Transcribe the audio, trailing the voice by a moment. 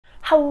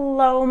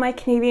Hello, my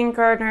Canadian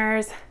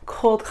gardeners,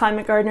 cold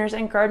climate gardeners,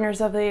 and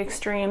gardeners of the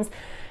extremes.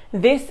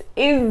 This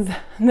is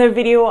the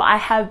video I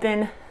have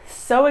been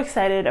so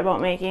excited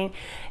about making.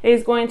 It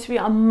is going to be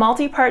a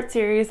multi-part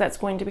series that's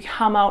going to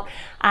come out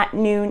at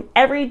noon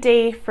every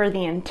day for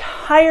the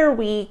entire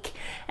week,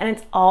 and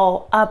it's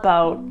all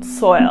about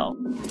soil.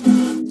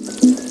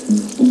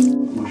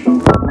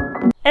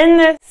 In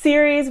this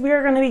series, we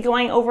are going to be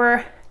going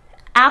over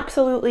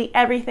absolutely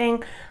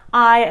everything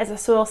I, as a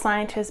soil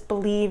scientist,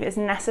 believe is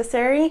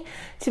necessary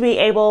to be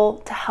able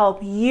to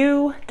help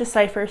you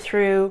decipher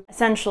through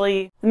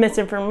essentially the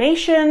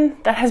misinformation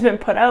that has been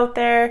put out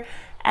there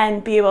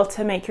and be able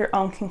to make your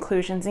own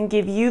conclusions and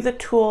give you the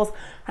tools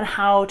on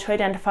how to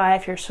identify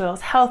if your soil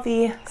is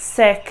healthy,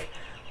 sick,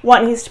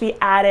 what needs to be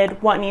added,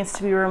 what needs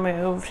to be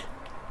removed,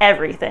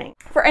 everything.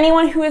 For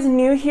anyone who is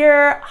new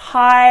here,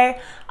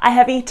 hi, I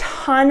have a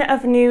ton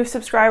of new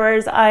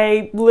subscribers.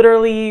 I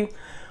literally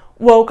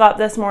woke up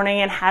this morning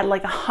and had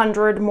like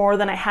 100 more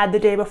than I had the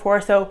day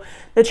before, so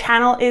the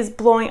channel is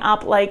blowing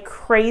up like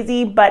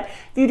crazy. But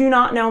if you do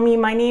not know me,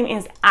 my name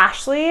is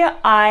Ashley.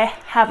 I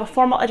have a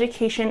formal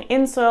education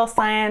in soil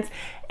science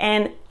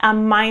and a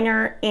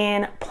minor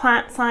in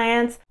plant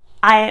science.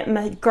 I am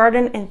a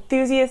garden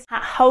enthusiast, a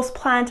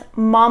houseplant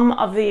mom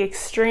of the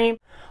extreme.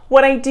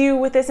 What I do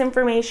with this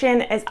information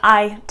is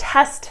I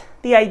test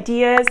the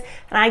ideas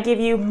and I give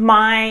you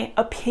my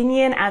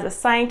opinion as a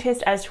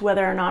scientist as to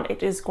whether or not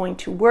it is going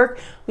to work.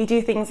 We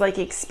do things like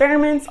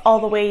experiments all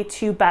the way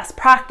to best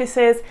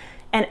practices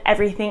and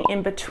everything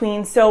in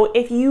between. So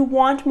if you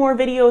want more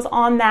videos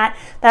on that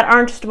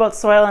aren't just about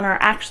soil and are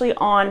actually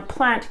on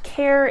plant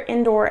care,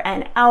 indoor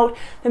and out,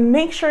 then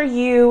make sure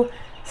you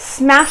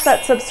smash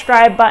that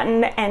subscribe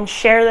button and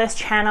share this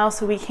channel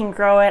so we can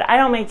grow it. I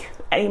don't make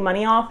any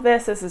money off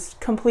this. This is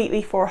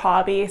completely for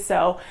hobby,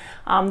 so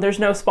there's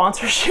no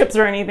sponsorships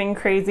or anything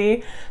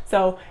crazy.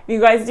 So if you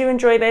guys do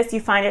enjoy this,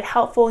 you find it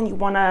helpful and you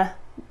want to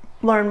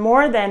learn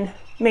more, then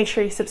make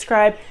sure you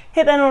subscribe,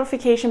 hit that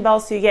notification bell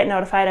so you get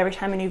notified every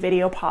time a new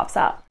video pops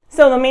up.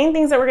 So the main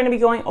things that we're going to be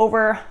going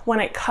over when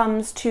it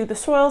comes to the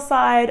soil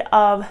side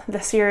of the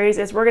series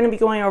is we're going to be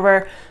going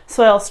over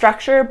soil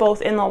structure,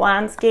 both in the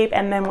landscape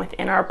and then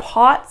within our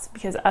pots,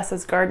 because us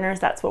as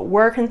gardeners, that's what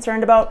we're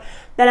concerned about.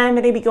 Then I'm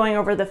going to be going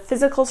over the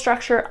physical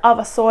structure of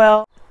a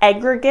soil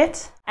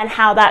aggregate and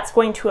how that's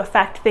going to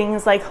affect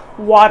things like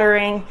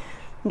watering,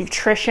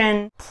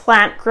 nutrition,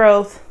 plant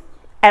growth,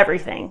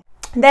 everything.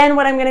 Then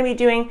what I'm going to be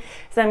doing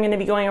is I'm going to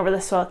be going over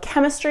the soil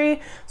chemistry.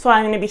 So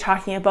I'm going to be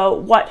talking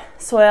about what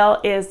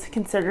soil is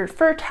considered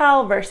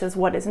fertile versus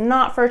what is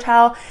not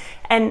fertile.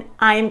 And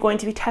I am going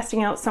to be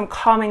testing out some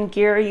common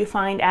gear you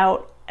find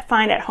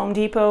at Home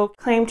Depot.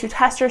 Claim to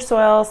test your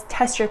soils,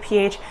 test your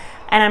pH,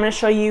 and I'm going to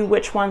show you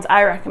which ones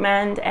I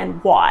recommend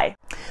and why.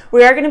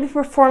 We are going to be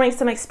performing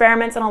some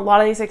experiments, and a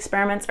lot of these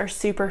experiments are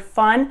super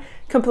fun,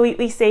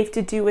 completely safe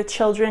to do with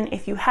children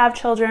if you have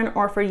children,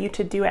 or for you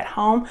to do at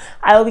home.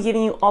 I will be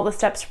giving you all the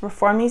steps to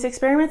perform these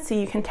experiments so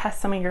you can test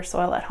some of your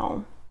soil at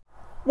home.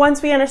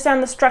 Once we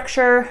understand the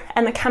structure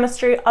and the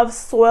chemistry of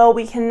soil,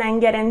 we can then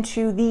get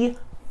into the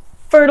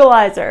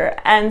fertilizer.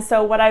 And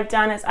so what I've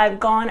done is I've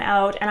gone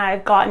out and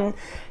I've gotten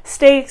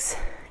stakes,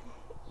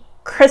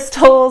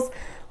 crystals,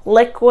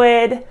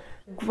 liquid,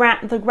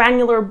 the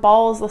granular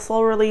balls, the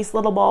slow release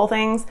little ball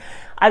things.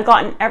 I've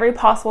gotten every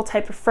possible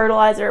type of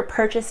fertilizer,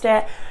 purchased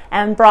it,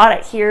 and brought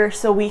it here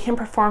so we can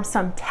perform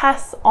some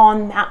tests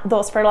on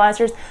those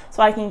fertilizers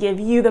so I can give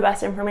you the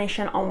best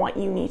information on what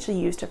you need to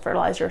use to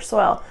fertilize your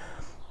soil.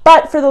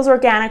 But for those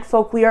organic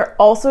folk, we are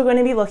also going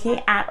to be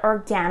looking at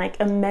organic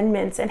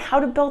amendments and how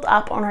to build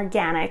up an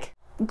organic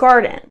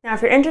garden. Now,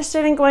 if you're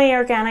interested in going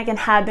organic and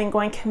have been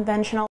going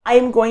conventional, I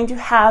am going to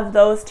have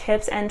those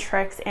tips and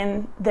tricks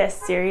in this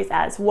series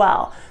as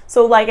well.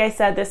 So like I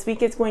said, this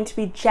week is going to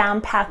be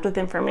jam-packed with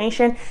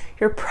information.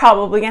 You're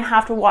probably going to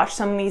have to watch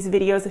some of these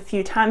videos a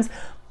few times,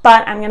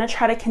 but I'm going to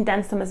try to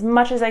condense them as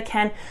much as I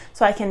can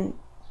so I can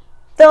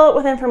fill it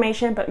with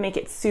information but make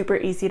it super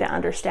easy to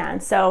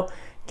understand. So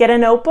get a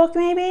notebook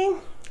maybe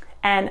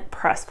and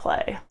press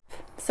play.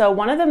 So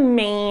one of the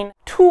main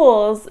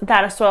tools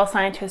that a soil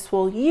scientist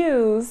will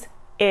use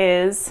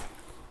is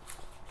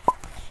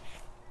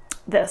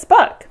this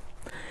book.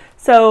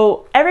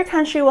 So every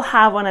country will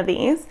have one of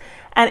these,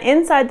 and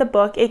inside the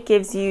book it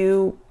gives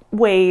you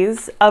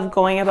ways of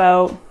going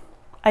about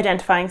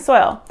identifying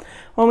soil.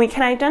 When we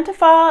can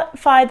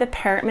identify the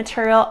parent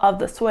material of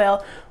the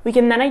soil, we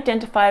can then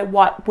identify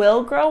what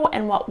will grow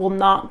and what will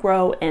not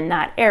grow in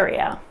that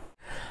area.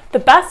 The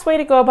best way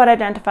to go about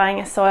identifying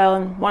a soil,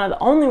 and one of the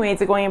only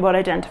ways of going about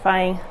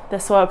identifying the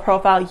soil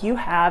profile you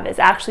have, is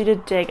actually to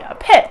dig a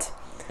pit.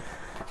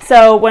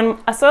 So when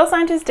a soil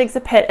scientist digs a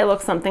pit, it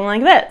looks something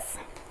like this,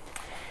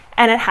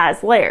 and it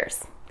has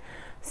layers.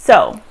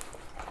 So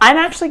I'm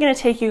actually going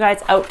to take you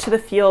guys out to the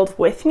field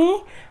with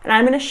me, and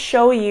I'm going to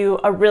show you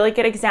a really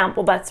good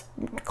example that's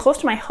close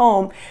to my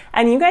home,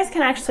 and you guys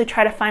can actually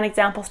try to find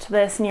examples to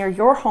this near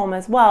your home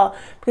as well,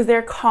 because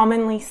they're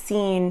commonly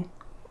seen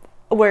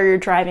where you're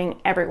driving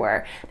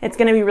everywhere. It's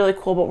going to be really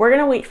cool, but we're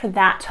going to wait for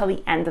that till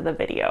the end of the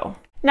video.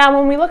 Now,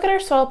 when we look at our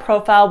soil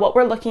profile, what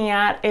we're looking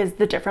at is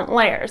the different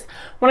layers.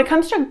 When it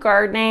comes to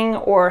gardening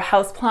or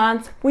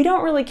houseplants, we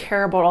don't really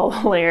care about all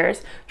the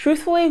layers.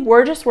 Truthfully,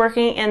 we're just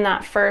working in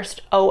that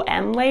first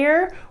OM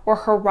layer, or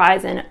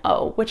horizon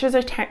O, which is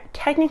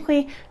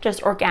technically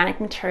just organic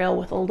material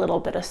with a little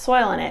bit of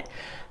soil in it.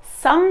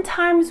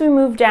 Sometimes we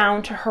move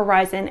down to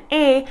horizon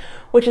A,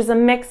 which is a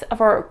mix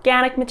of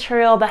organic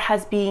material that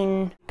has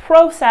been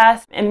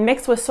processed and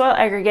mixed with soil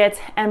aggregates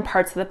and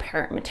parts of the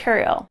parent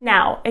material.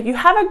 Now, if you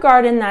have a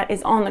garden that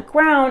is on the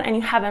ground and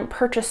you haven't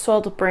purchased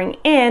soil to bring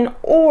in,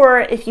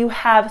 or if you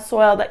have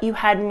soil that you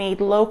had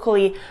made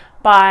locally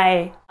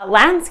by a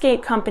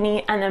landscape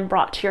company and then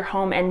brought to your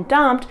home and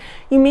dumped,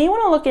 you may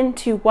want to look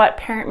into what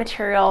parent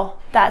material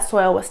that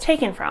soil was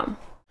taken from.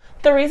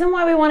 The reason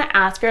why we want to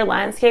ask your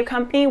landscape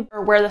company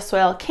where the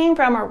soil came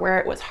from or where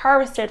it was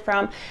harvested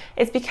from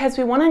is because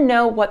we want to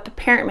know what the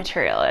parent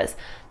material is.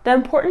 The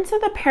importance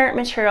of the parent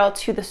material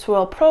to the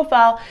soil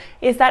profile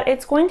is that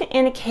it's going to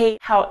indicate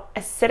how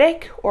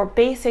acidic or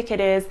basic it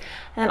is,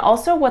 and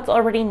also what's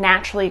already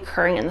naturally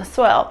occurring in the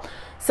soil.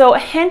 So a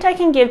hint I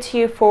can give to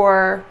you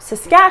for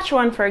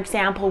Saskatchewan, for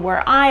example,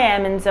 where I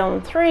am in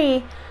zone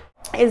 3,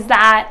 is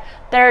that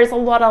there's a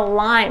lot of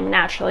lime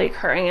naturally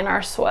occurring in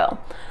our soil.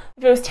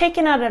 If it was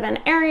taken out of an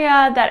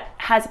area that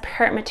has a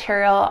parent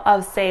material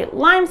of, say,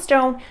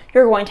 limestone,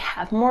 you're going to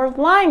have more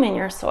lime in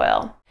your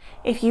soil.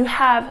 If you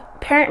have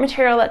parent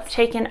material that's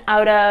taken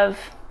out of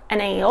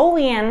an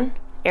aeolian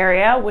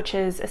area, which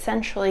is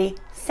essentially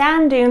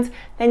sand dunes,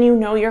 then you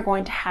know you're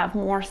going to have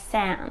more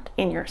sand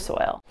in your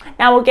soil.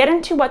 Now we'll get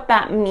into what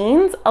that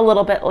means a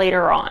little bit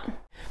later on.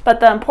 But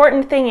the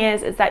important thing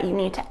is that you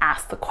need to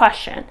ask the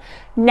question.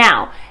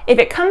 Now, if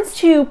it comes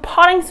to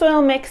potting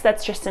soil mix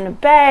that's just in a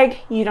bag,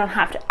 you don't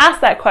have to ask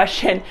that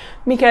question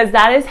because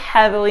that is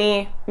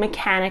heavily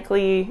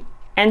mechanically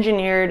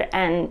engineered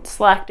and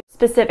selected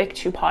specific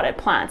to potted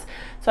plants.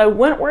 So I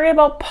wouldn't worry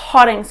about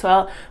potting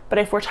soil, but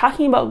if we're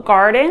talking about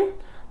garden,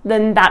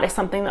 then that is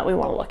something that we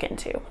want to look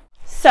into.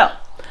 So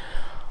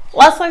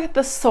let's look at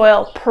the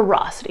soil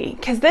porosity,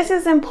 because this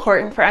is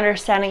important for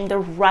understanding the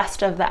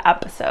rest of the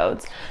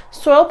episodes.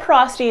 Soil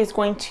porosity is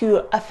going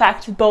to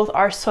affect both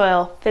our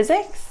soil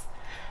physics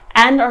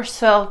and our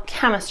soil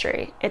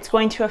chemistry. It's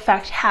going to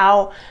affect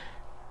how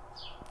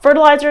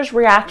fertilizers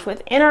react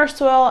within our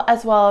soil,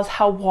 as well as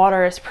how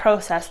water is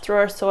processed through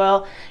our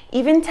soil,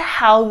 even to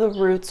how the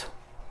roots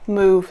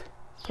move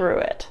through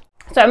it.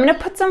 So I'm going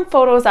to put some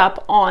photos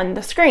up on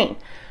the screen.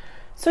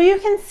 So you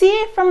can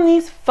see from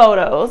these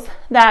photos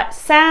that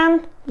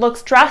sand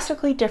looks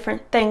drastically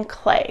different than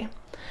clay.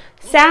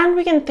 Sand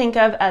we can think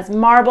of as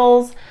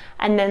marbles,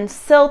 and then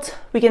silt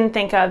we can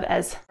think of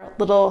as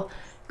little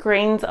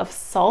grains of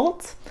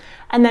salt.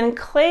 And then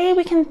clay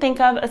we can think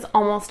of as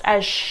almost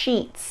as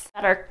sheets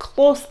that are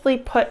closely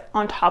put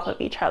on top of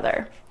each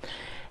other.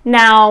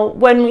 Now,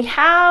 when we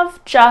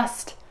have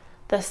just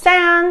the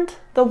sand,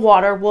 the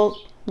water will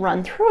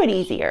run through it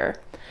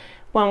easier.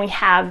 When we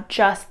have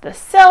just the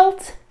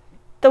silt,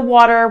 the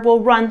water will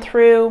run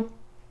through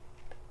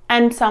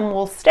and some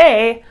will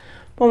stay.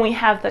 When we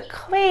have the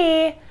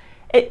clay,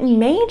 it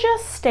may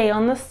just stay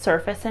on the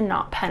surface and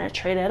not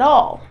penetrate at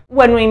all.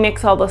 When we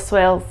mix all the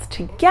soils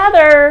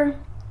together,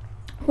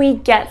 we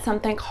get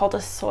something called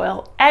a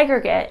soil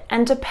aggregate,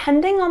 and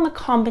depending on the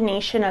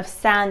combination of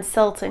sand,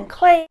 silt, and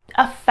clay,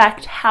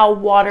 affect how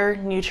water,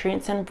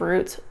 nutrients, and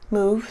roots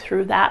move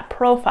through that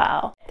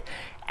profile.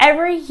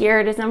 Every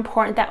year it is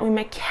important that we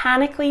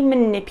mechanically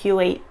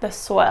manipulate the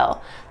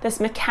soil.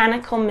 This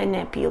mechanical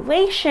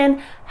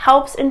manipulation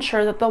helps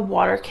ensure that the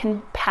water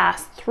can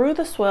pass through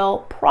the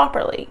soil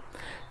properly.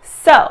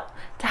 So,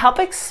 to help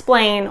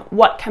explain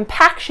what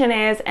compaction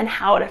is and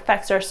how it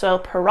affects our soil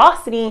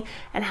porosity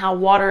and how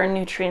water and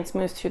nutrients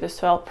move through the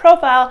soil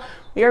profile,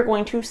 we are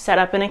going to set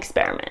up an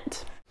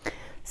experiment.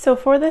 So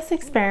for this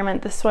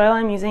experiment, the soil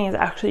I'm using is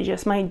actually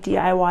just my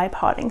DIY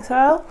potting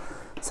soil.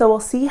 So we'll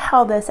see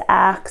how this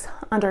acts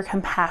under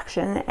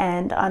compaction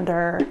and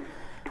under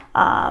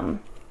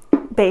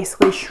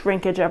basically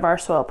shrinkage of our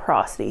soil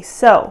porosity.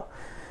 So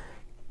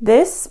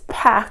this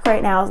pack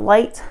right now is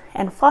light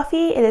and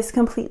fluffy. It is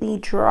completely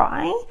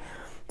dry.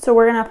 So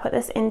we're gonna put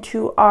this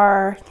into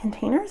our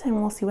containers and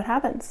we'll see what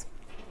happens.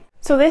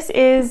 So this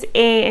is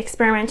an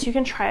experiment you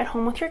can try at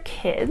home with your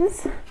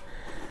kids.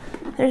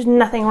 There's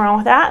nothing wrong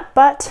with that,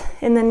 but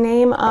in the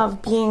name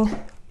of being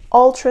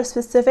ultra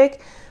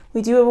specific,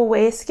 we do have a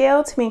weigh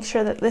scale to make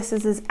sure that this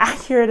is as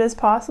accurate as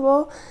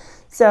possible.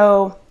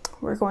 So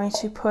we're going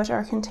to put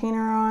our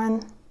container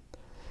on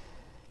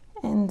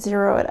and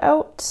zero it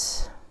out.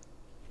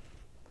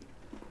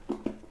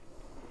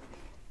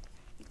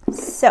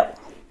 So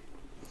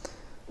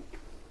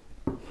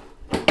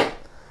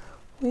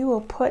we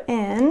will put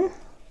in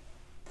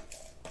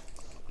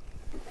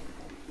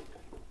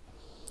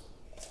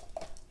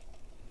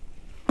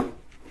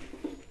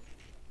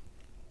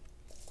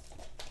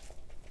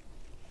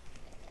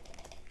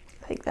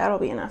I think that'll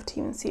be enough to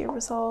even see a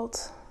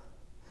result.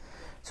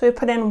 So we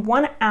put in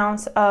 1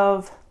 ounce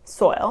of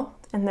soil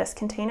in this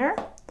container.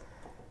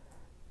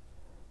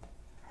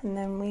 And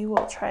then we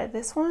will try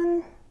this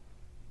one.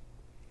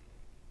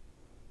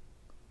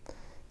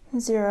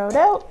 Zeroed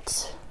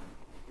out.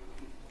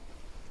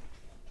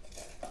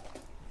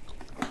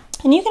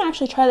 And you can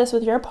actually try this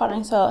with your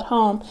potting soil at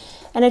home.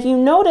 And if you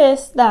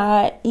notice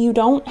that you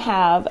don't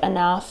have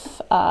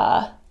enough,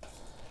 or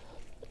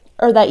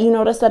that you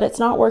notice that it's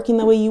not working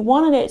the way you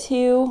wanted it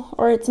to,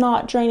 or it's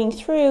not draining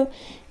through,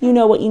 you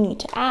know what you need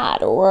to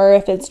add. Or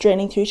if it's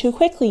draining through too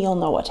quickly, you'll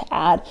know what to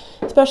add.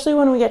 Especially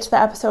when we get to the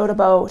episode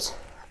about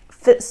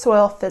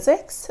soil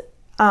physics.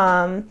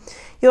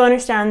 You'll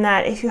understand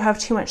that if you have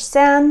too much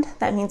sand,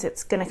 that means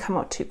it's going to come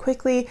out too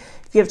quickly.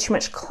 If you have too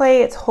much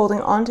clay, it's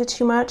holding on to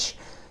too much.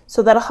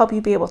 So that'll help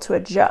you be able to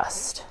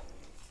adjust.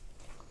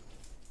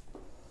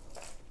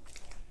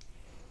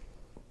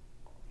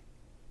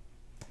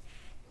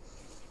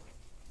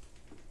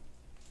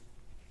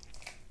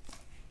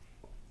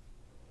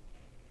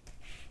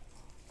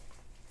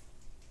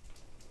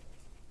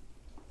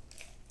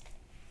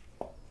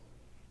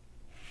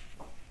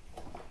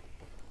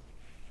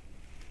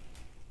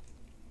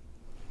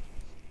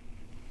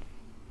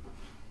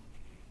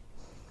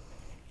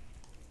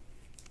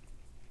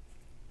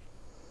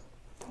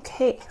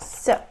 Okay,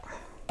 so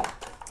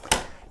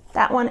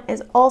that one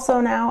is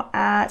also now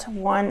at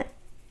 1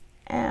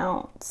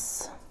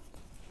 ounce.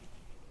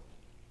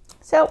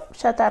 So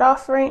shut that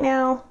off right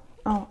now.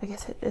 Oh, I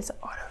guess it is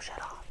auto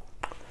shut off.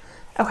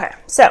 Okay,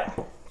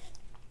 so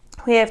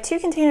we have 2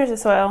 containers of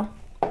soil,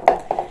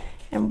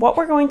 and what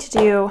we're going to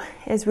do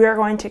is we are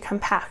going to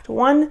compact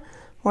one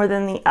more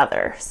than the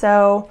other.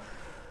 So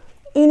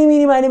eeny,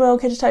 meeny, miny, moe,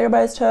 catch a tiger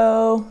by his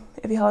toe.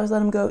 If he hollers,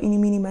 let him go, eeny,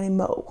 meeny, miny,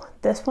 moe.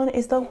 This one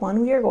is the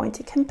one we are going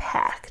to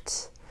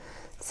compact.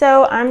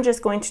 So I'm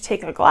just going to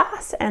take a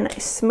glass and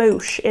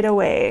smoosh it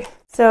away.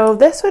 So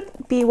this would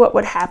be what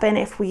would happen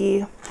if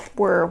we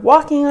were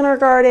walking on our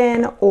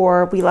garden,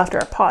 or we left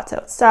our pots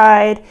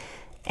outside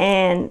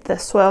and the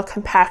soil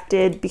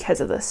compacted because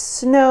of the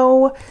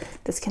snow.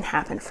 This can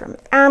happen from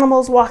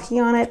animals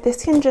walking on it.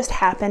 This can just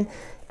happen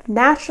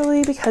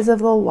naturally because of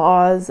the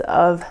laws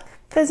of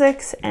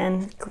physics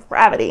and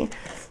gravity.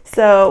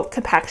 So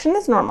compaction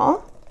is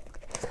normal,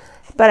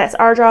 but it's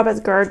our job as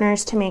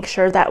gardeners to make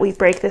sure that we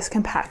break this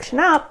compaction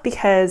up,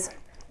 because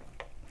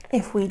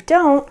if we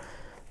don't,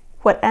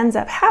 what ends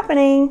up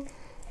happening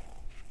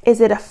is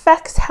it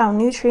affects how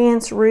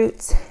nutrients,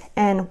 roots,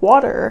 and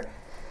water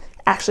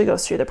actually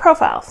goes through the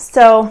profile.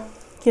 So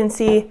you can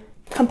see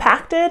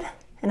compacted,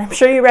 and I'm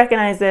sure you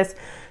recognize this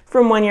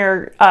from when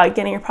you're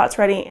getting your pots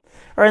ready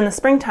or in the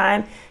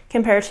springtime,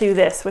 compared to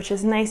this, which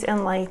is nice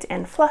and light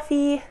and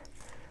fluffy.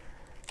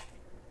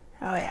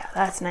 Oh yeah,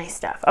 that's nice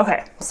stuff.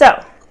 Okay,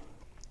 so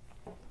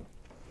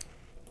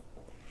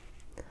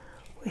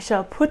we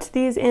shall put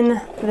these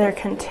in their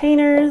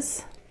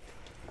containers,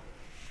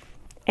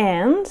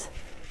 and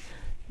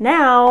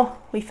now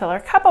we fill our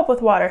cup up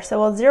with water. So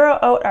we'll zero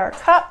out our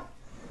cup,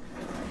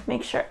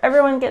 make sure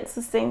everyone gets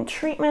the same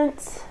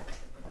treatment.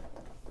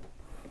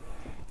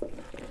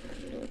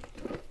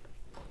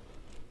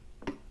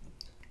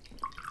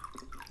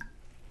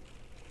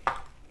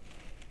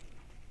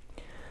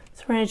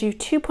 So we're going to do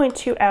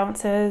 2.2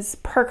 ounces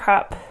per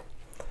cup,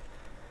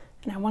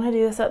 and I want to do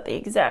this at the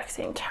exact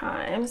same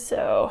time,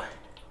 so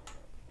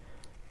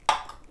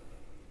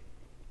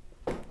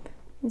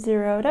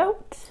zeroed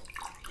out.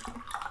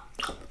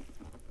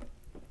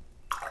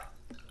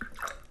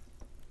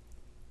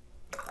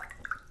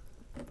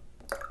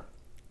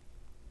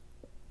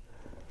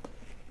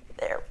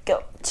 There we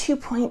go,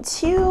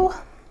 2.2.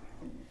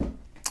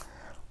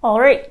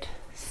 All right,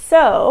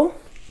 so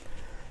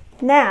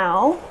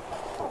now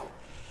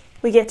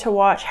we get to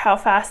watch how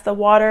fast the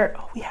water,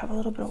 oh, we have a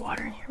little bit of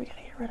water in here, we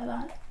gotta get rid of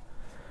that.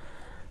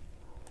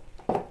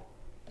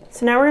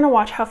 So now we're gonna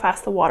watch how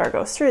fast the water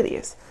goes through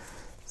these.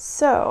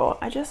 So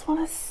I just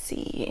wanna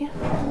see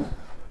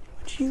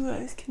what you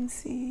guys can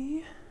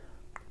see.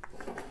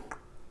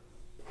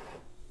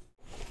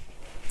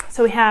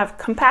 So we have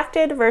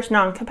compacted versus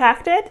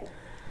non-compacted,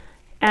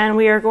 and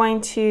we are going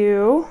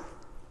to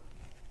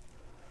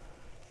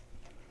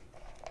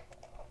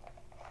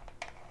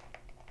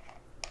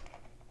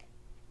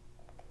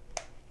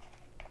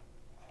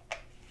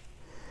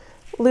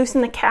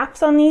loosen the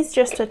caps on these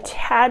just a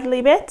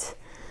tadly bit,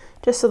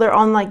 just so they're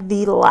on like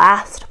the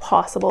last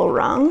possible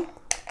rung.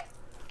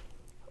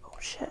 Oh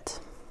shit.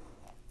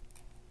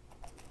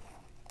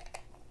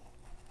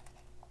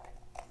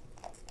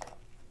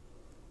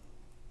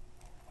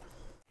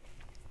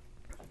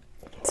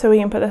 So we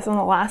can put this on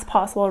the last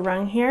possible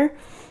rung here,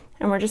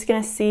 and we're just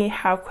gonna see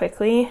how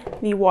quickly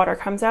the water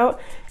comes out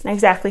and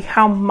exactly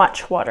how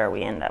much water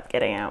we end up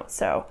getting out.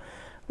 So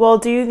we'll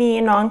do the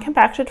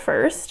non-compacted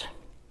first.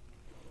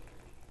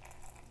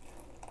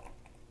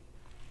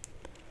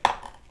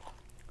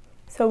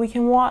 So we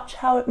can watch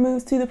how it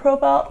moves through the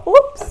profile.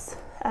 Whoops,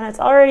 and it's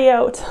already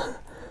out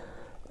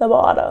the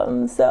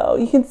bottom. So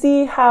you can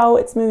see how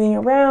it's moving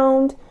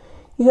around.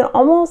 You can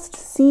almost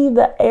see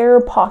the air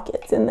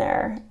pockets in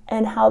there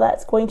and how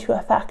that's going to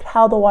affect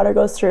how the water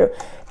goes through.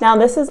 Now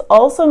this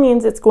also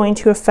means it's going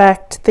to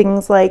affect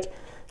things like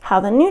how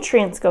the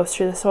nutrients go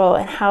through the soil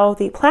and how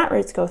the plant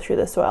roots go through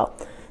the soil.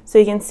 So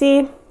you can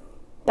see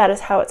that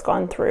is how it's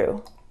gone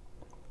through.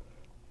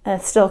 And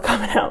it's still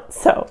coming out.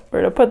 So we're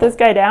gonna put this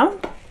guy down.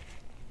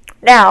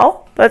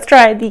 Now, let's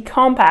try the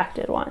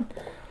compacted one.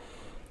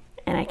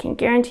 And I can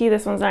guarantee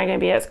this one's not gonna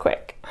be as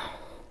quick.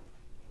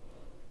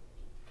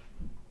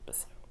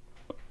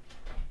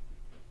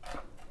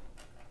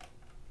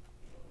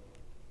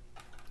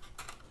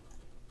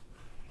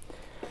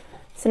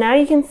 So now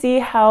you can see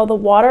how the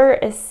water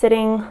is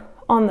sitting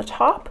on the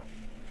top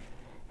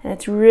and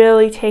it's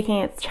really taking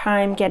its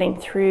time getting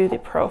through the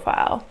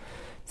profile.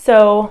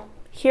 So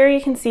here you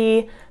can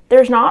see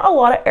there's not a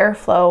lot of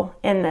airflow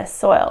in this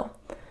soil.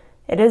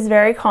 It is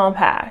very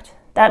compact.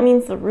 That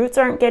means the roots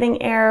aren't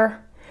getting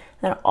air,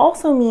 and it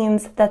also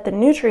means that the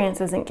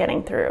nutrients isn't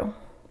getting through.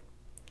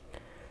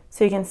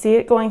 So you can see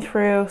it going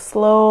through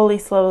slowly,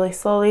 slowly,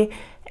 slowly,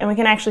 and we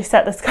can actually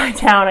set this guy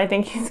down. I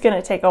think he's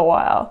gonna take a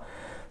while.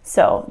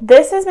 So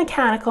this is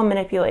mechanical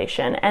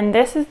manipulation, and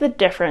this is the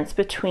difference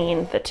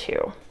between the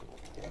two.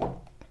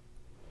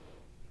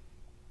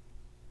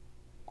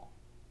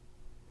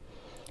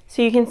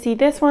 So you can see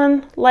this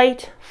one,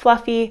 light,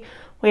 fluffy.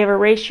 We have a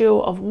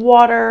ratio of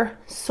water,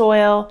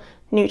 soil,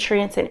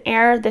 nutrients, and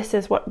air. This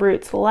is what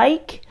roots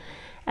like,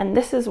 and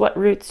this is what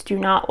roots do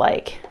not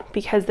like.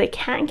 Because they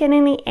can't get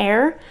any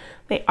air,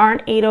 they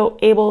aren't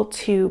able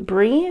to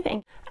breathe.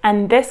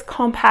 And this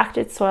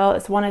compacted soil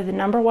is one of the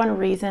 #1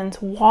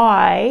 reasons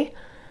why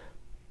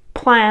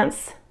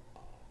plants,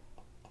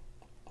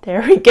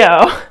 there we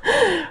go.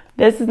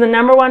 This is the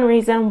 #1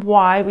 reason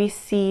why we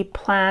see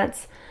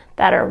plants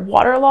that are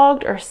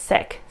waterlogged or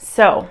sick.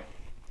 So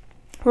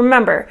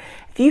remember,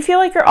 if you feel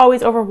like you're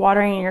always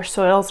overwatering and your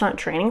soil is not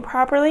draining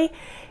properly,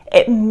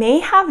 it may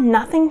have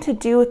nothing to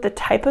do with the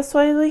type of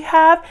soil you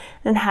have,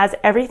 and has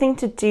everything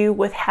to do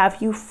with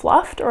have you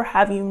fluffed or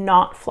have you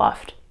not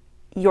fluffed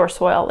your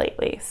soil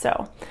lately.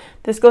 So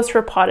this goes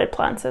for potted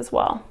plants as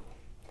well.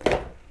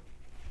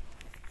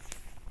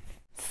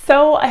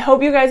 So I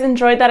hope you guys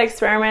enjoyed that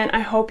experiment. I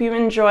hope you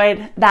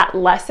enjoyed that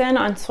lesson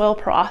on soil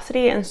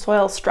porosity and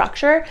soil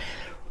structure.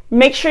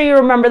 Make sure you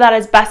remember that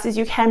as best as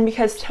you can,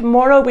 because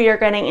tomorrow we are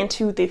getting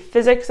into the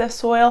physics of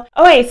soil.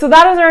 Okay, so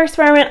that is our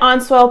experiment on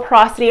soil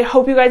porosity. I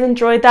hope you guys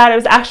enjoyed that. It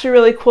was actually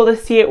really cool to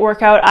see it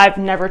work out. I've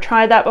never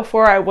tried that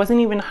before. I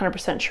wasn't even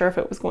 100% sure if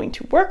it was going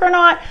to work or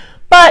not,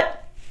 but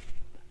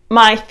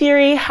my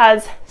theory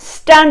has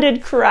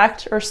stood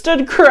correct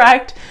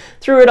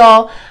through it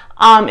all.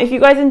 If you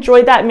guys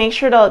enjoyed that, make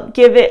sure to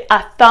give it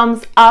a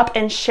thumbs up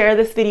and share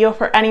this video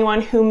for anyone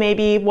who may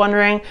be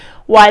wondering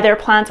why their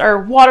plants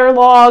are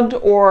waterlogged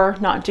or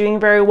not doing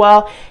very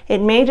well.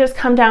 It may just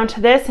come down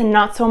to this and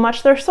not so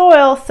much their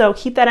soil, so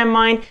keep that in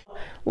mind.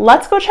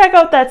 Let's go check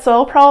out that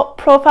soil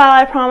profile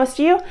I promised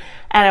you,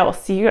 and I will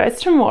see you guys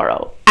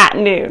tomorrow at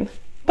noon.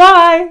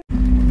 Bye!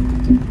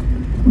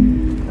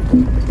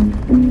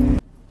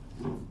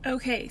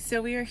 Okay,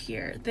 so we are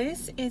here.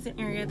 This is an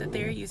area that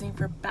they're using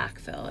for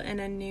backfill in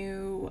a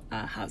new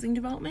housing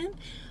development,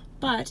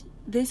 but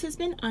this has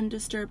been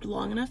undisturbed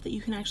long enough that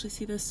you can actually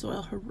see the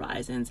soil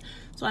horizons.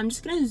 So I'm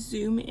just gonna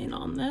zoom in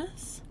on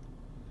this.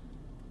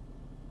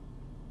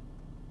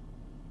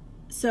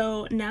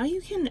 So now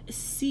you can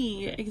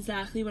see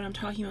exactly what I'm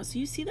talking about. So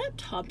you see that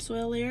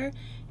topsoil layer,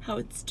 how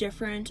it's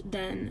different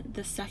than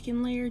the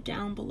second layer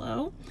down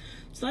below.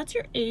 So that's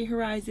your A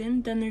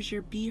horizon, then there's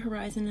your B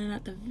horizon, and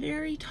at the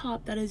very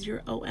top, that is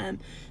your OM.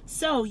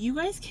 So you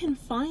guys can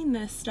find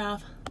this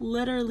stuff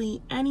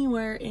literally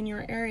anywhere in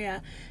your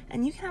area,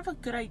 and you can have a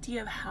good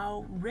idea of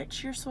how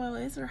rich your soil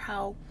is or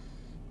how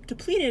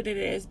depleted it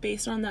is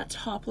based on that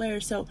top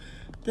layer. So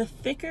the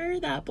thicker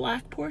that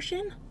black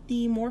portion,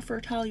 the more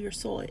fertile your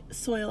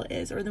soil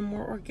is, or the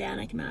more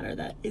organic matter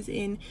that is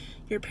in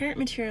your parent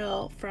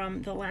material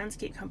from the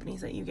landscape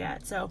companies that you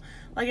get. So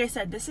like I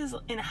said, this is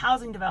in a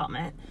housing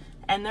development,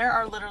 and there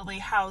are literally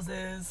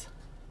houses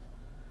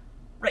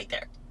right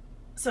there.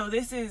 So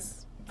this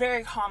is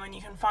very common.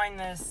 You can find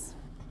this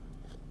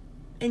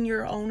in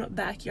your own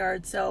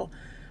backyard. So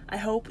I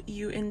hope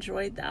you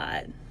enjoyed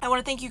that. I want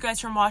to thank you guys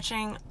for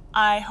watching.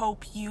 I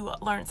hope you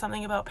learned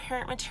something about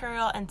parent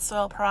material and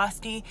soil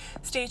porosity.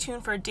 Stay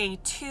tuned for day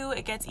 2.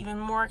 It gets even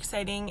more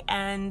exciting,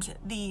 and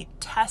the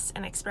tests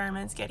and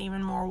experiments get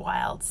even more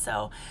wild.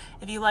 So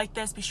if you like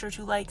this, be sure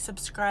to like,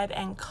 subscribe,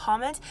 and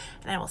comment,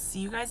 and I will see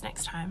you guys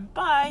next time.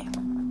 Bye!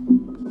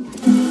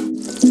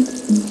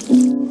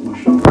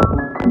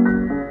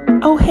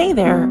 Oh hey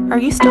there, are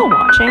you still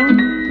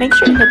watching? Make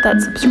sure to hit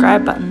that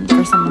subscribe button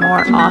for some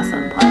more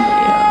awesome plans.